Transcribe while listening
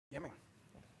Yummy.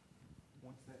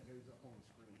 Once that goes up on the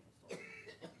screen,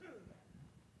 we'll start.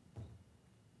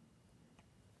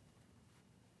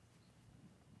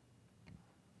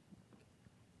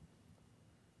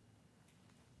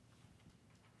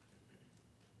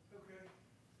 Okay.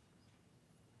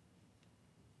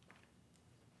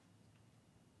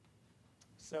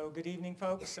 So good evening,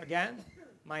 folks. Again,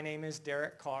 my name is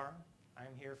Derrick Carr. I'm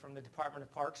here from the Department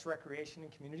of Parks, Recreation,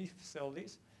 and Community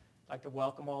Facilities. I'd like to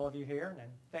welcome all of you here, and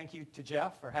thank you to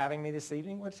Jeff for having me this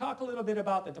evening. We'll talk a little bit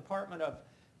about the Department of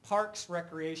Parks,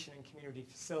 Recreation, and Community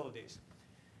Facilities.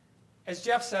 As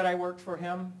Jeff said, I worked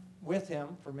with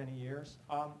him for many years.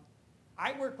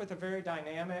 I work with a very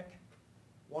dynamic,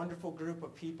 wonderful group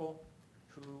of people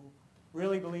who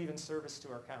really believe in service to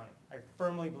our county. I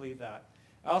firmly believe that.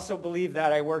 I also believe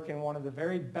that I work in one of the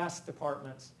very best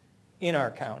departments in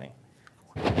our county.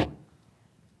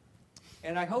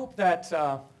 And I hope that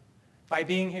by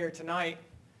being here tonight,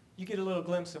 you get a little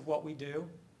glimpse of what we do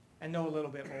and know a little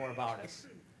bit more about us.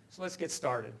 So let's get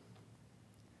started.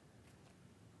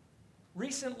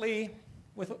 Recently,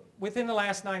 within the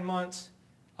last 9 months,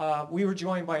 we were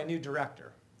joined by a new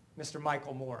director, Mr.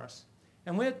 Michael Morris.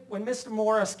 And when Mr.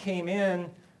 Morris came in,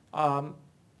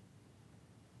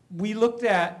 we looked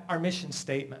at our mission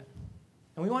statement,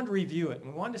 and we wanted to review it,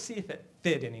 and we wanted to see if it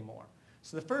fit anymore.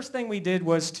 So the first thing we did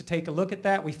was to take a look at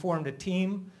that. We formed a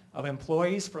team of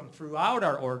employees from throughout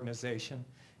our organization,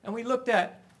 and we looked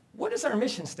at what is our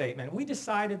mission statement. We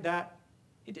decided that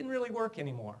it didn't really work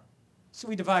anymore. So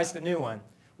we devised a new one.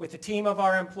 With a team of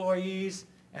our employees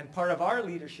and part of our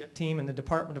leadership team in the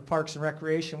Department of Parks and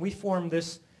Recreation, we formed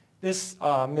this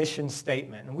mission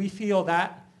statement, and we feel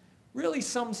that really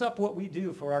sums up what we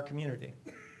do for our community.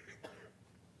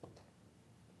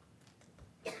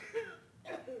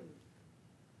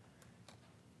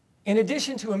 In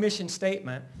addition to a mission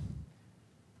statement,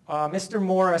 Mr.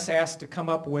 Morris asked to come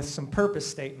up with some purpose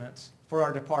statements for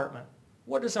our department.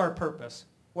 What is our purpose?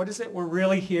 What is it we're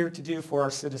really here to do for our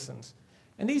citizens?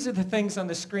 And these are the things on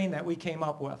the screen that we came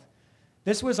up with.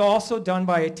 This was also done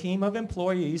by a team of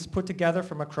employees put together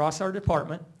from across our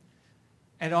department,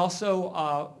 and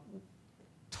also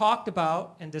talked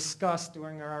about and discussed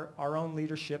during our own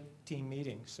leadership team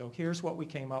meeting. So here's what we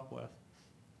came up with.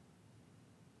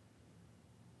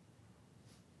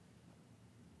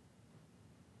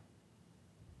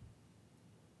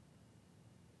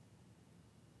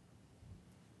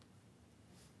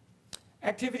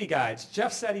 Activity guides.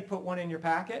 Jeff said he put one in your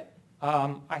packet.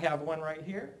 I have one right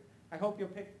here. I hope you'll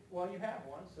pick, well, you have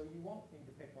one, so you won't need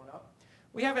to pick one up.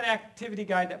 We have an activity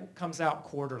guide that comes out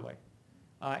quarterly.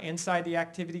 Inside the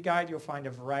activity guide, you'll find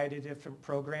a variety of different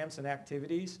programs and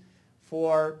activities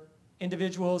for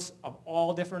individuals of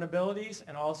all different abilities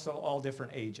and also all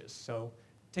different ages. So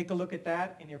take a look at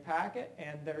that in your packet,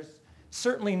 and there's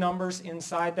certainly numbers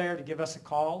inside there to give us a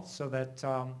call so that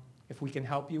if we can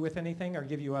help you with anything or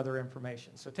give you other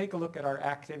information. So take a look at our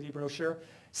activity brochure.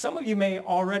 Some of you may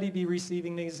already be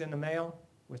receiving these in the mail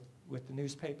with the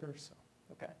newspapers. So,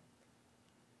 okay.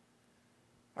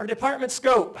 Our department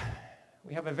scope.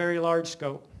 We have a very large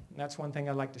scope, and that's one thing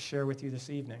I'd like to share with you this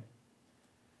evening.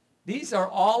 These are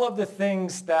all of the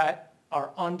things that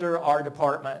are under our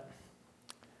department.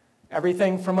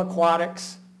 Everything from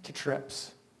aquatics to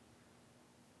trips,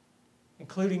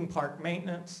 including park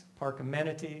maintenance, park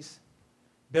amenities,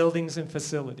 buildings and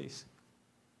facilities.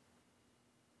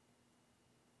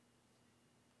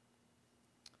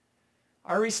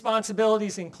 Our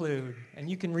responsibilities include, and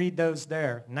you can read those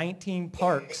there, 19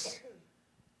 parks,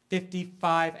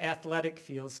 55 athletic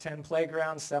fields, 10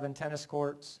 playgrounds, 7 tennis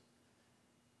courts,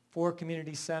 4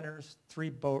 community centers, 3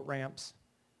 boat ramps,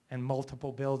 and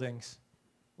multiple buildings.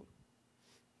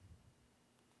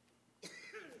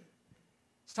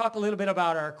 Let's talk a little bit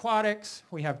about our aquatics.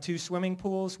 We have 2 swimming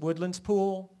pools, Woodlands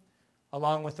Pool,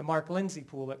 along with the Mark Lindsay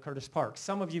Pool at Curtis Park.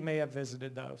 Some of you may have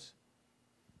visited those.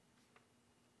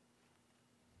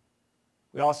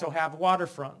 We also have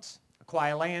waterfronts.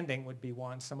 Aquia Landing would be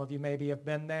one. Some of you maybe have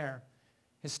been there.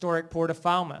 Historic Port of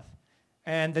Falmouth.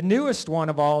 And the newest one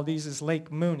of all of these is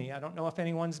Lake Mooney. I don't know if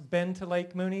anyone's been to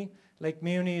Lake Mooney. Lake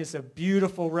Mooney is a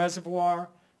beautiful reservoir.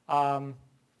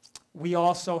 We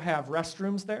also have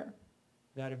restrooms there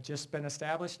that have just been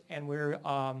established, and we're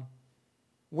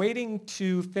waiting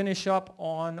to finish up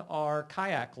on our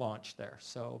kayak launch there.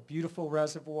 So beautiful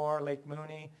reservoir, Lake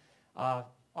Mooney, off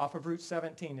of Route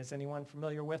 17. Is anyone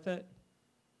familiar with it?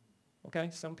 Okay,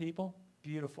 some people.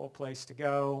 Beautiful place to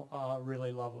go,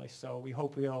 really lovely. So we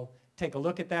hope we'll take a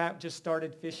look at that. Just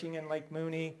started fishing in Lake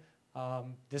Mooney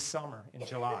this summer in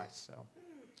July, so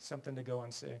something to go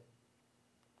and see.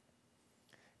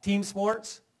 Team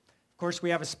sports. Of course, we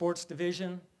have a sports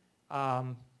division.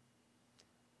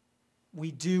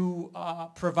 We do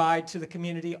provide to the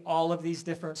community all of these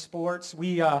different sports.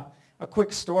 A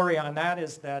quick story on that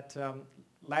is that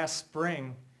last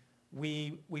spring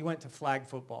we went to flag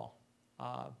football,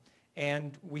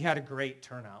 and we had a great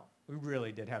turnout. We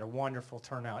really did, had a wonderful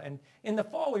turnout. And in the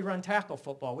fall we run tackle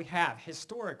football. We have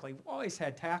historically always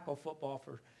had tackle football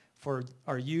for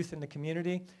our youth in the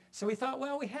community. So we thought,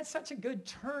 well, we had such a good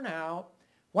turnout,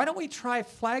 why don't we try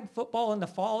flag football in the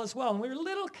fall as well? And we were a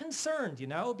little concerned,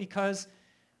 because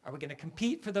are we going to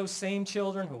compete for those same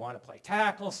children who want to play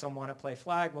tackle, some want to play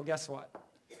flag? Well, guess what?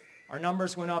 Our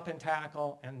numbers went up in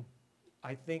tackle, and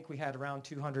I think we had around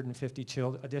 250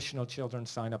 additional children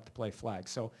sign up to play flag.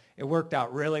 So it worked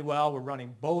out really well. We're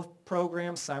running both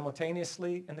programs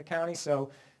simultaneously in the county, so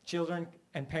children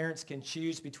and parents can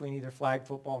choose between either flag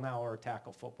football now or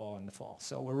tackle football in the fall.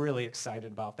 So we're really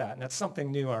excited about that, and that's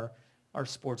something new our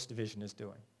sports division is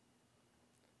doing.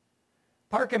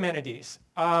 Park amenities.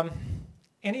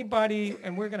 Anybody,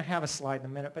 and we're going to have a slide in a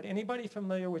minute, but anybody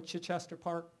familiar with Chichester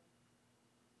Park?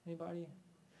 Anybody?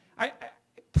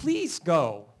 Please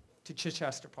go to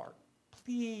Chichester Park.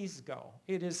 Please go.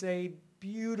 It is a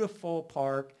beautiful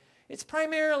park. It's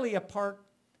primarily a park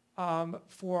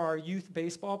for our youth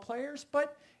baseball players,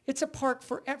 but it's a park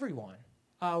for everyone.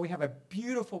 We have a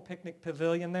beautiful picnic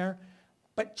pavilion there.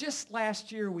 But just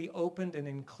last year, we opened an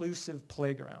inclusive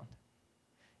playground.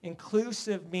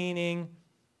 Inclusive meaning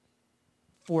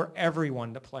for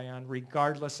everyone to play on,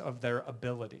 regardless of their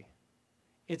ability.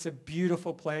 It's a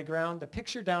beautiful playground. The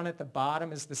picture down at the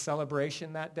bottom is the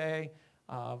celebration that day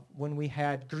when we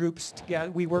had groups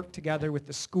together. We worked together with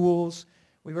the schools.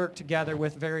 We worked together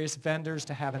with various vendors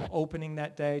to have an opening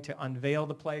that day to unveil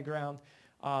the playground.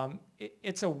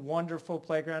 It's a wonderful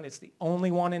playground. It's the only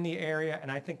one in the area,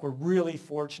 and I think we're really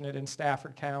fortunate in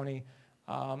Stafford County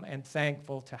and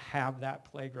thankful to have that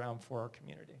playground for our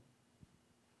community.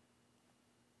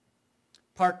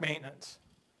 Park maintenance.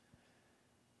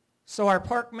 So our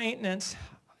park maintenance,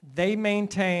 they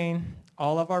maintain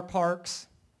all of our parks.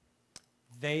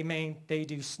 They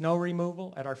do snow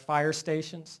removal at our fire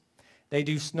stations. They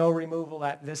do snow removal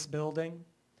at this building.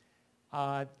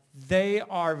 They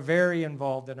are very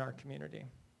involved in our community.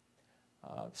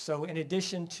 So in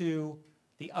addition to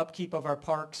the upkeep of our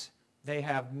parks, they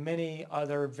have many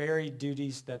other varied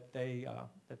duties that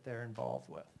they're involved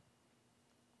with.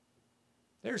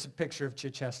 There's a picture of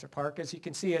Chichester Park. As you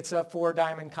can see, it's a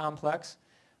 4-diamond complex.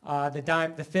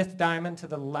 The fifth diamond to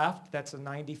the left, that's a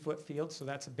 90-foot field, so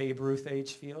that's a Babe Ruth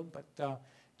age field. But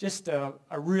just a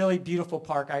really beautiful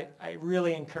park. I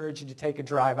really encourage you to take a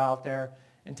drive out there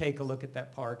and take a look at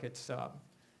that park. It's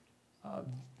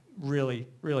really,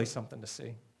 really something to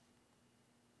see.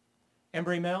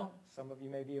 Embry Mill. Some of you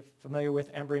may be familiar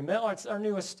with Embry Mill. It's our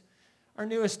newest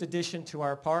addition to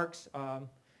our parks.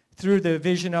 Through the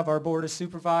vision of our Board of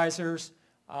Supervisors,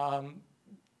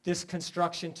 this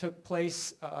construction took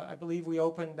place, I believe we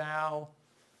opened now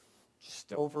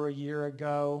just over a year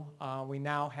ago. We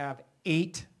now have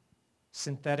 8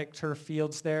 synthetic turf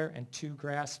fields there and 2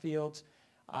 grass fields.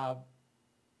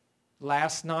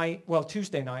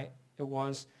 Tuesday night it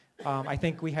was, I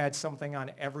think we had something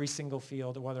on every single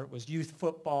field, whether it was youth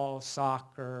football,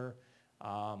 soccer,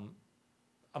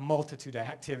 a multitude of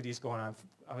activities going on.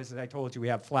 As I told you, we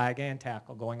have flag and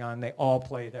tackle going on. They all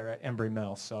play there at Embry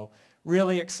Mill. So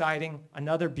really exciting.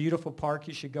 Another beautiful park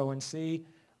you should go and see.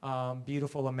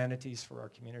 Beautiful amenities for our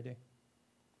community.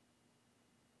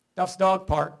 Duff's Dog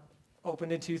Park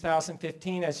opened in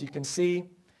 2015, as you can see.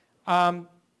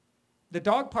 The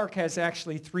dog park has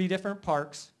actually 3 different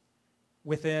parks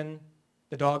within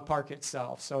the dog park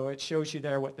itself. So it shows you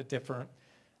there what the different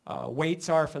weights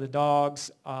are for the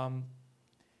dogs.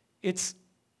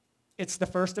 It's the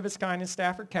first of its kind in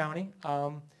Stafford County.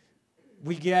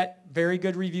 We get very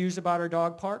good reviews about our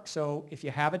dog park, so if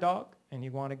you have a dog and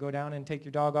you want to go down and take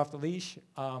your dog off the leash,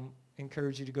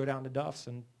 encourage you to go down to Duff's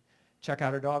and check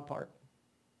out our dog park.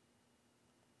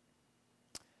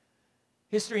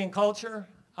 History and culture.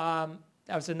 That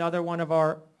was another one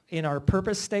of in our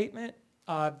purpose statement.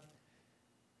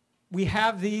 We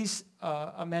have these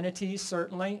amenities,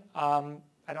 certainly.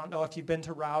 I don't know if you've been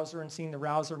to Rouser and seen the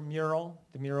Rouser mural.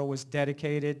 The mural was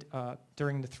dedicated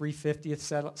during the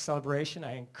 350th celebration.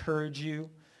 I encourage you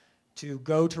to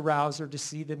go to Rouser to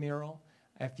see the mural.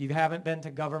 If you haven't been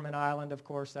to Government Island, of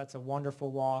course, that's a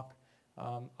wonderful walk.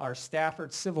 Our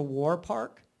Stafford Civil War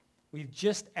Park, we've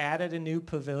just added a new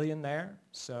pavilion there,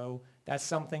 so that's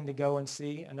something to go and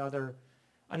see.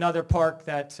 Another park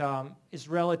that is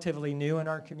relatively new in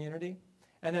our community.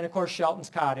 And then, of course, Shelton's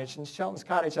Cottage. And Shelton's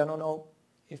Cottage, I don't know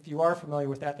if you are familiar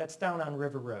with that, that's down on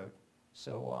River Road.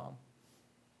 So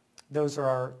those are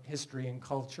our history and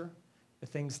culture,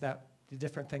 the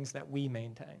different things that we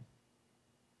maintain.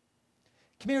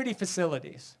 Community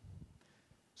facilities.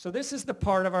 So this is the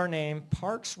part of our name,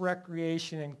 Parks,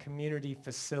 Recreation, and Community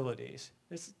Facilities.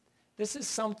 This is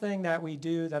something that we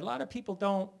do that a lot of people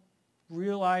don't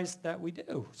realize that we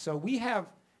do. So we have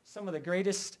some of the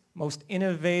greatest, most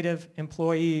innovative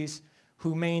employees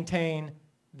who maintain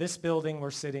this building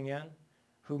we're sitting in,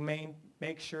 who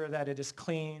make sure that it is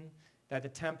clean, that the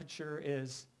temperature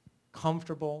is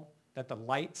comfortable, that the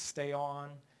lights stay on.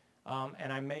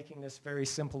 And I'm making this very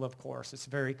simple, of course. It's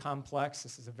very complex.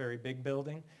 This is a very big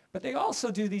building. But they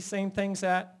also do these same things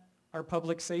at our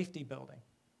public safety building,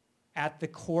 at the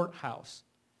courthouse,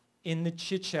 in the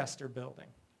Chichester building.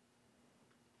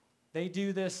 They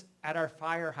do this at our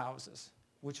firehouses,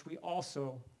 which we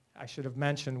also, I should have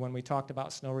mentioned when we talked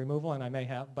about snow removal, and I may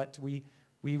have, but we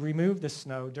remove the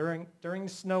snow. During the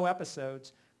snow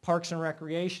episodes, Parks and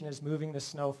Recreation is moving the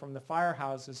snow from the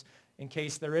firehouses in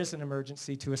case there is an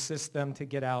emergency to assist them to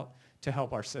get out to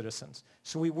help our citizens.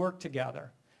 So we work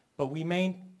together. But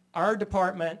our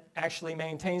department actually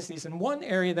maintains these. And one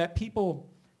area that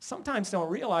people sometimes don't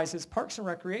realize is Parks and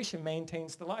Recreation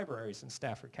maintains the libraries in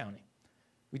Stafford County.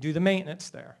 We do the maintenance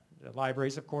there. The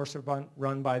libraries, of course, are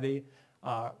run by the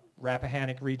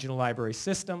Rappahannock Regional Library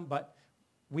System, but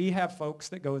we have folks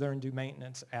that go there and do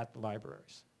maintenance at the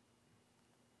libraries.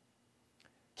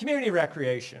 Community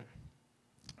recreation.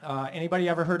 Anybody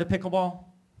ever heard of pickleball?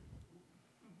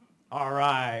 All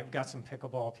right, we've got some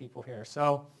pickleball people here.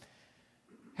 So,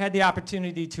 had the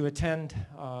opportunity to attend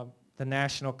the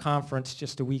national conference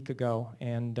just a week ago,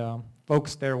 and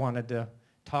folks there wanted to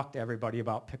talk to everybody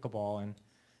about pickleball, and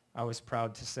I was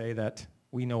proud to say that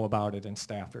we know about it in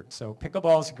Stafford. So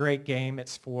pickleball is a great game.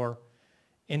 It's for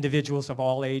individuals of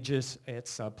all ages.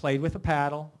 It's played with a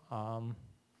paddle.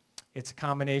 It's a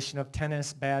combination of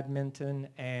tennis, badminton,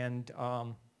 and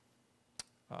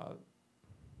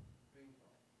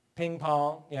ping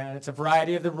pong. Yeah, it's a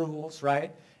variety of the rules,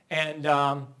 right? And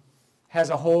has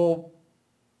a whole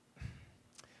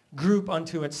group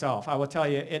unto itself. I will tell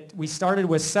you, we started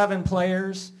with 7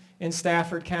 players in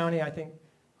Stafford County, I think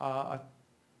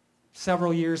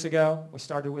several years ago. We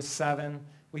started with 7.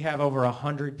 We have over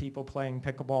 100 people playing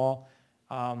pickleball.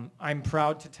 I'm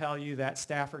proud to tell you that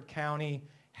Stafford County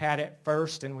had it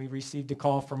first, and we received a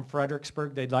call from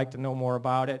Fredericksburg. They'd like to know more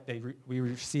about it. We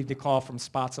received a call from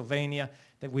Spotsylvania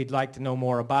that we'd like to know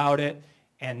more about it.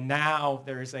 And now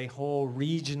there's a whole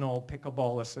regional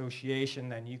pickleball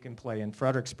association, and you can play in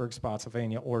Fredericksburg,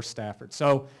 Spotsylvania, or Stafford.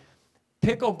 So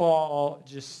pickleball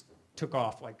just took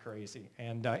off like crazy.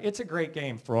 And it's a great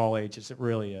game for all ages. It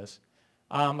really is.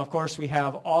 Of course, we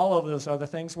have all of those other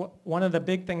things. One of the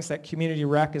big things that Community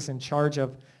Rec is in charge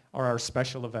of are our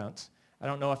special events. I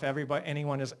don't know if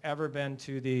anyone has ever been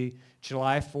to the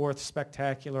July 4th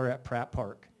Spectacular at Pratt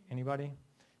Park. Anybody?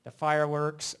 The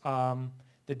fireworks,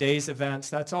 the day's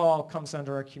events, that's all comes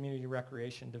under our Community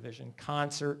Recreation Division.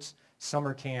 Concerts,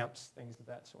 summer camps, things of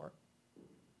that sort.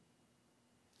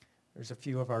 There's a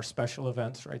few of our special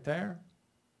events right there.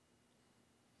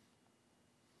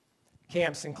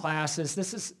 Camps and classes.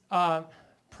 This is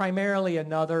primarily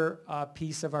another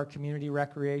piece of our community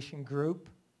recreation group.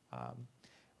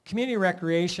 Community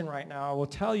recreation right now, I will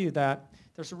tell you that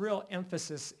there's a real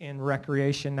emphasis in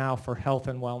recreation now for health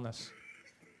and wellness.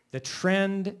 The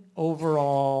trend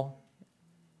overall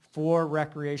for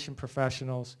recreation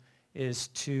professionals is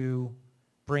to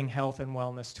bring health and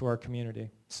wellness to our community.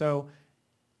 So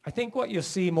I think what you'll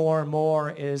see more and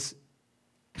more is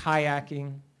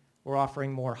kayaking. We're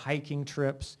offering more hiking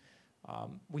trips.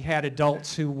 We had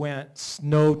adults who went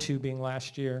snow tubing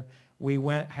last year. We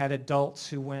had adults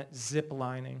who went zip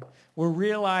lining. We're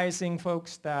realizing,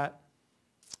 folks, that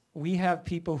we have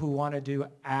people who want to do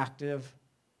active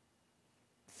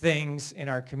things in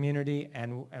our community,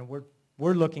 and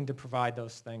we're looking to provide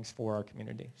those things for our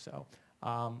community. So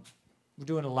we're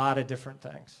doing a lot of different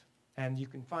things. And you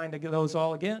can find those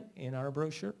all again in our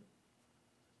brochure.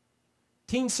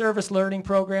 Teen Service Learning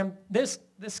Program. This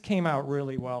came out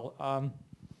really well.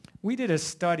 We did a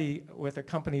study with a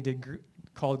company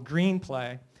called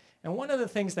Greenplay. And one of the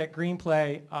things that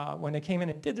Greenplay, when they came in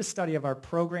and did the study of our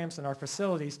programs and our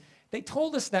facilities, they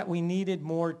told us that we needed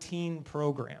more teen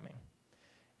programming.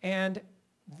 And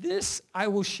this, I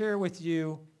will share with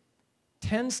you,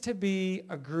 tends to be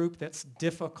a group that's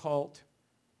difficult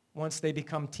once they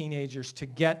become teenagers to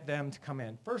get them to come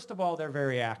in. First of all, they're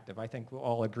very active. I think we'll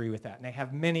all agree with that. And they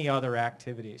have many other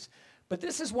activities. But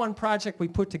this is one project we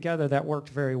put together that worked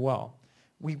very well.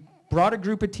 We brought a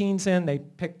group of teens in. They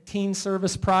picked teen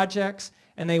service projects,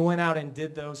 And they went out and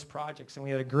did those projects, and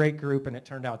we had a great group, and it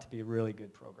turned out to be a really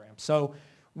good program. So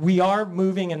we are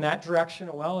moving in that direction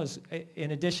as well. As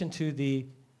in addition to the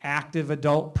active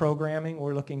adult programming,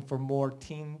 we're looking for more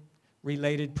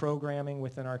teen-related programming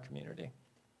within our community.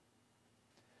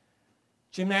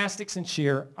 Gymnastics and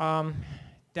cheer. Down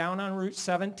on Route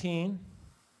 17,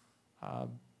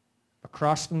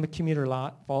 across from the commuter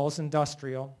lot, Falls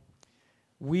Industrial,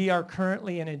 we are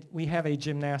currently we have a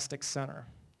gymnastics center.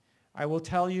 I will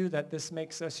tell you that this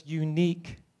makes us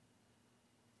unique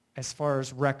as far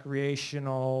as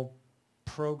recreational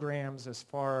programs, as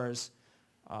far as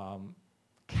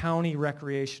county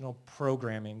recreational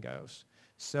programming goes.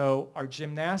 So our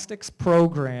gymnastics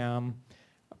program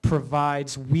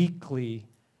provides weekly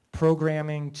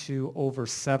programming to over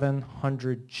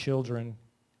 700 children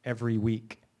every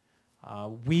week.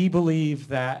 We believe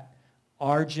that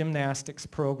our gymnastics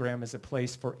program is a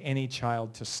place for any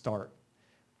child to start.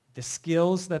 The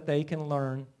skills that they can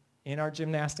learn in our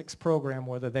gymnastics program,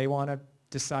 whether they want to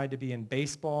decide to be in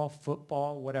baseball,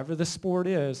 football, whatever the sport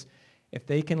is, if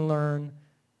they can learn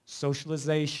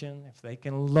socialization, if they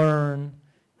can learn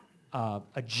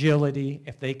agility,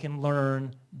 if they can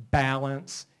learn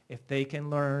balance, if they can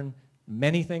learn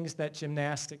many things that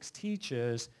gymnastics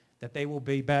teaches, that they will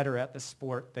be better at the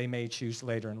sport they may choose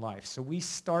later in life. So we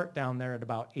start down there at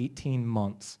about 18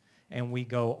 months, and we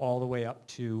go all the way up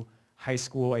to high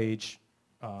school age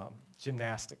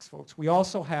gymnastics folks. We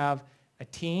also have a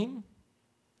team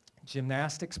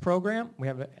gymnastics program. We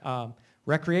have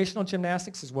recreational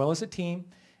gymnastics as well as a team.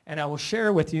 And I will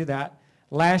share with you that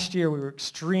last year we were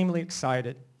extremely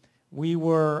excited. We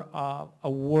were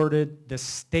awarded the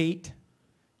state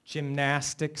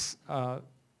gymnastics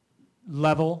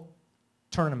level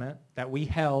tournament that we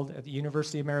held at the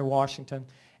University of Mary Washington,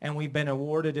 and we've been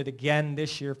awarded it again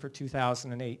this year for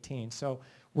 2018. So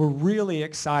we're really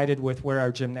excited with where our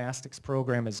gymnastics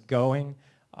program is going.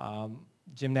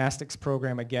 Gymnastics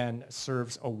program, again,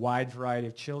 serves a wide variety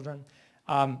of children.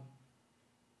 And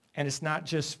it's not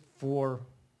just for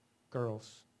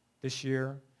girls. This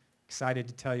year, excited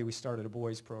to tell you we started a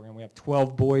boys program. We have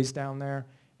 12 boys down there,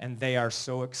 and they are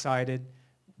so excited.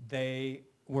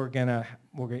 We're gonna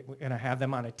have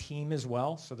them on a team as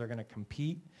well, so they're gonna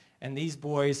compete. And these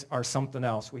boys are something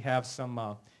else. We have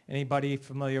some, anybody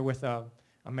familiar with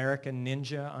American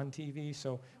Ninja on TV?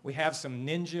 So we have some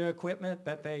ninja equipment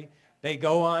that they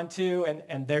go on to,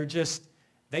 and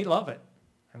they love it.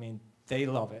 I mean, they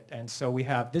love it. And so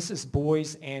this is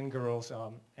boys and girls,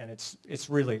 and it's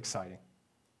really exciting.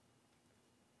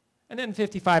 And then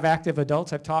 55 active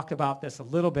adults. I've talked about this a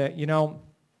little bit. You know,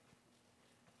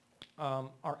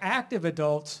 our active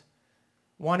adults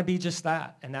want to be just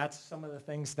that, and that's some of the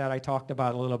things that I talked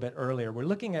about a little bit earlier. We're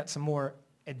looking at some more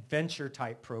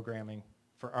adventure-type programming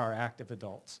for our active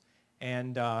adults,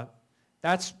 and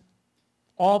that's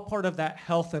all part of that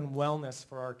health and wellness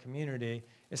for our community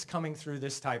is coming through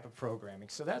this type of programming.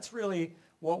 So that's really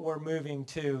what we're moving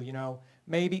to. You know,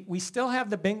 maybe we still have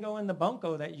the bingo and the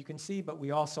bunko that you can see, but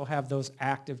we also have those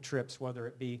active trips, whether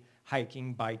it be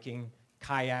hiking, biking,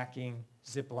 kayaking,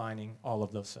 zip lining, all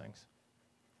of those things.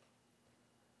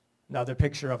 Another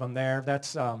picture of them there.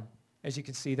 That's, as you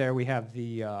can see there, we have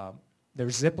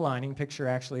there's zip lining picture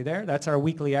actually there. That's our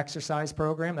weekly exercise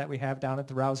program that we have down at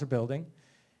the Rouser building,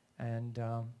 and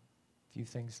a few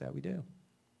things that we do.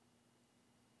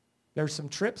 There's some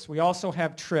trips. We also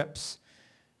have trips.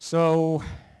 So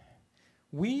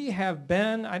we have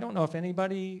been, I don't know if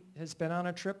anybody has been on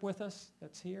a trip with us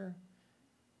that's here.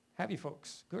 Have you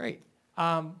folks? Great.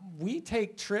 We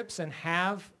take trips and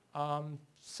have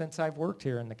since I've worked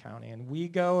here in the county, and we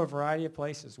go a variety of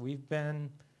places. We've been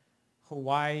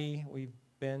Hawaii, we've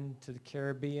been to the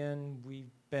Caribbean,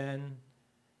 we've been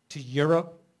to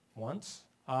Europe once,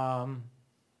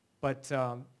 but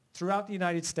throughout the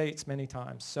United States many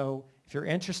times. So if you're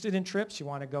interested in trips, you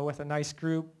want to go with a nice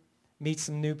group, meet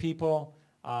some new people,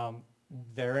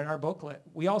 they're in our booklet.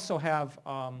 We also have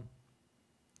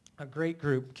a great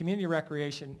group. Community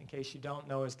recreation, in case you don't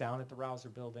know, is down at the Rouser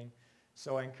building.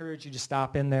 So I encourage you to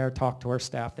stop in there, talk to our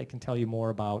staff. They can tell you more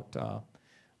about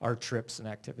our trips and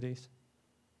activities.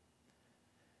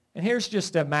 And here's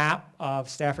just a map of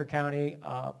Stafford County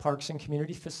parks and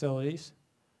community facilities.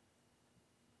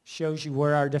 Shows you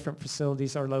where our different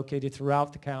facilities are located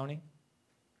throughout the county.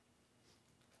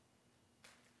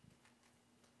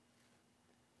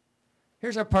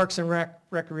 Here's our Parks and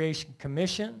Recreation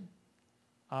Commission.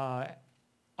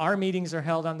 Our meetings are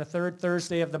held on the third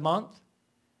Thursday of the month,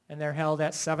 and they're held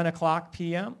at 7 o'clock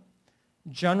p.m.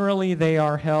 Generally, they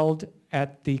are held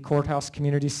at the Courthouse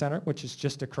Community Center, which is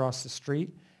just across the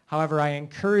street. However, I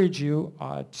encourage you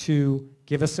to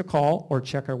give us a call or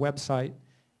check our website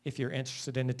if you're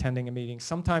interested in attending a meeting.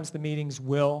 Sometimes the meetings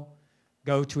will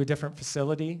go to a different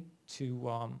facility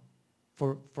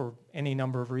for any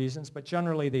number of reasons, but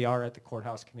generally they are at the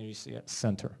Courthouse Community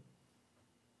Center.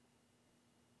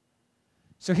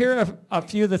 So here are a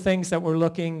few of the things that we're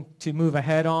looking to move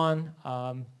ahead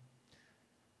on.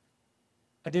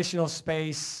 Additional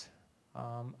space.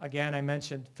 Again, I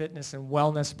mentioned fitness and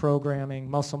wellness programming,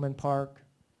 Musselman Park,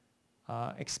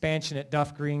 expansion at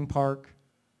Duff Green Park,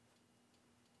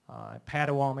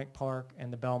 Padawamick Park,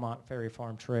 and the Belmont Ferry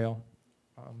Farm Trail.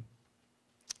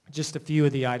 Just a few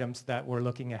of the items that we're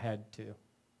looking ahead to.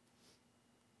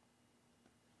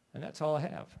 And that's all I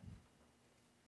have.